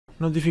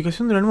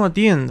Notificación de la nueva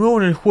tienda.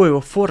 Nuevo en el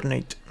juego,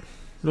 Fortnite.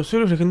 Los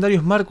héroes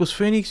legendarios Marcus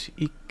Phoenix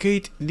y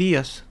Kate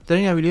Díaz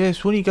traen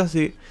habilidades únicas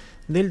de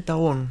Delta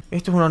On.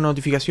 Esto es una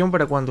notificación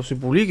para cuando se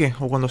publique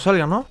o cuando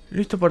salga, ¿no?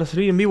 Listo para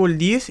salir en vivo el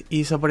 10 y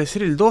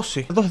desaparecer el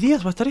 12. ¿2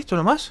 días va a estar esto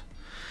nomás?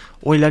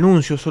 ¿O el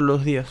anuncio solo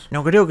 2 días?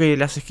 No creo que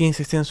las skins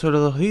estén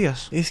solo 2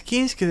 días.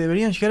 Skins que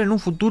deberían llegar en un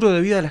futuro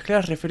debido a las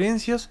claras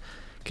referencias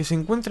que se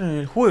encuentran en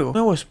el juego.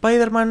 Nuevo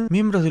Spider-Man,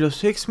 miembros de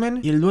los X-Men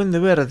y el Duende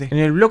Verde. En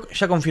el blog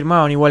ya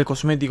confirmaban igual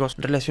cosméticos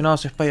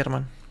relacionados a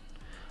Spider-Man.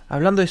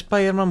 Hablando de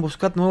Spider-Man,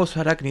 buscad nuevos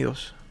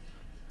arácnidos,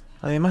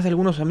 además de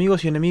algunos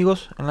amigos y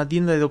enemigos en la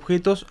tienda de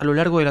objetos a lo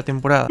largo de la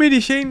temporada.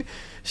 Mary Jane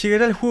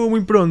llegará al juego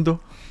muy pronto.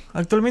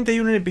 Actualmente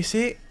hay un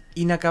NPC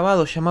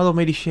inacabado llamado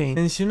Mary Jane.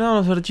 Mencionado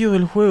en los archivos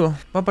del juego,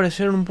 va a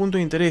aparecer en un punto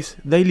de interés,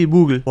 Daily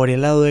Bugle. Por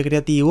el lado de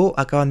creativo,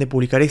 acaban de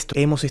publicar esto.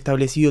 Hemos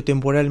establecido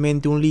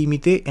temporalmente un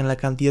límite en la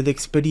cantidad de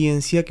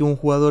experiencia que un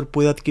jugador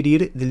puede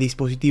adquirir del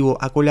dispositivo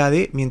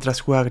Accolade mientras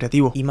juega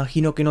creativo.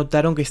 Imagino que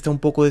notaron que está un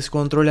poco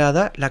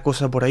descontrolada la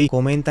cosa por ahí.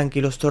 Comentan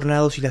que los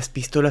tornados y las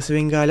pistolas de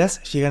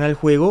bengalas llegan al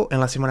juego en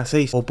la semana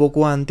 6, o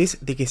poco antes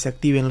de que se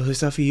activen los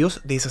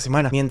desafíos de esa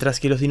semana, mientras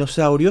que los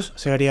dinosaurios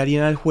se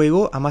agregarían al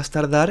juego a más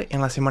tardar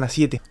en la semana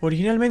 7.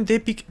 Originalmente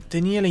Epic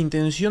tenía la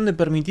intención de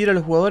permitir a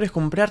los jugadores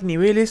comprar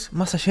niveles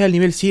más allá del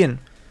nivel 100,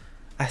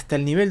 hasta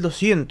el nivel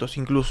 200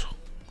 incluso.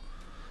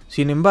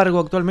 Sin embargo,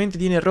 actualmente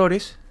tiene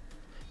errores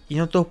y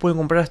no todos pueden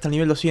comprar hasta el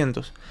nivel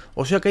 200.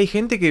 O sea que hay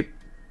gente que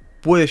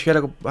puede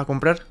llegar a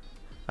comprar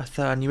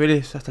hasta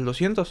niveles hasta el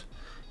 200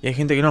 y hay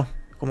gente que no,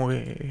 como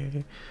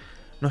que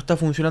no está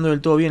funcionando del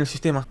todo bien el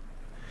sistema.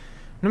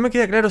 No me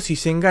queda claro si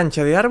se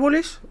engancha de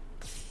árboles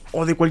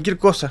o de cualquier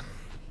cosa.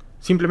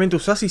 Simplemente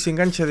usás y se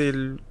engancha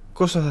de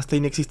cosas hasta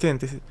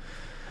inexistentes.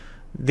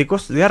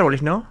 De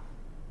árboles, ¿no?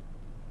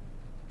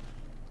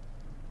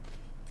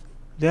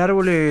 De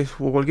árboles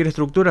o cualquier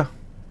estructura.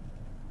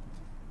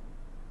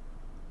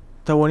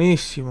 Está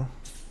buenísimo.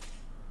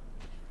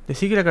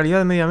 Decí que la calidad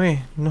de media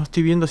me. No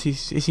estoy viendo si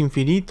es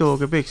infinito o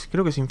qué pex.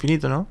 Creo que es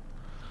infinito, ¿no?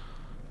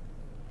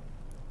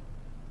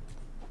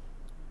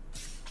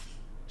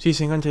 Sí,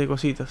 se engancha de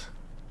cositas.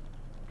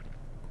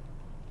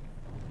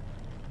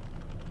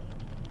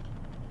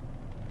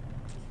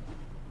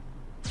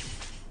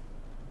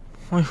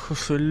 Ay,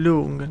 José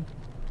Lungen.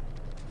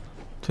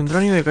 ¿Tendrá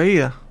daño de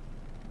caída?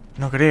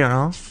 No creo,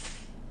 ¿no?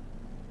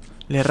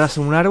 Le erras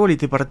a un árbol y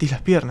te partís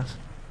las piernas.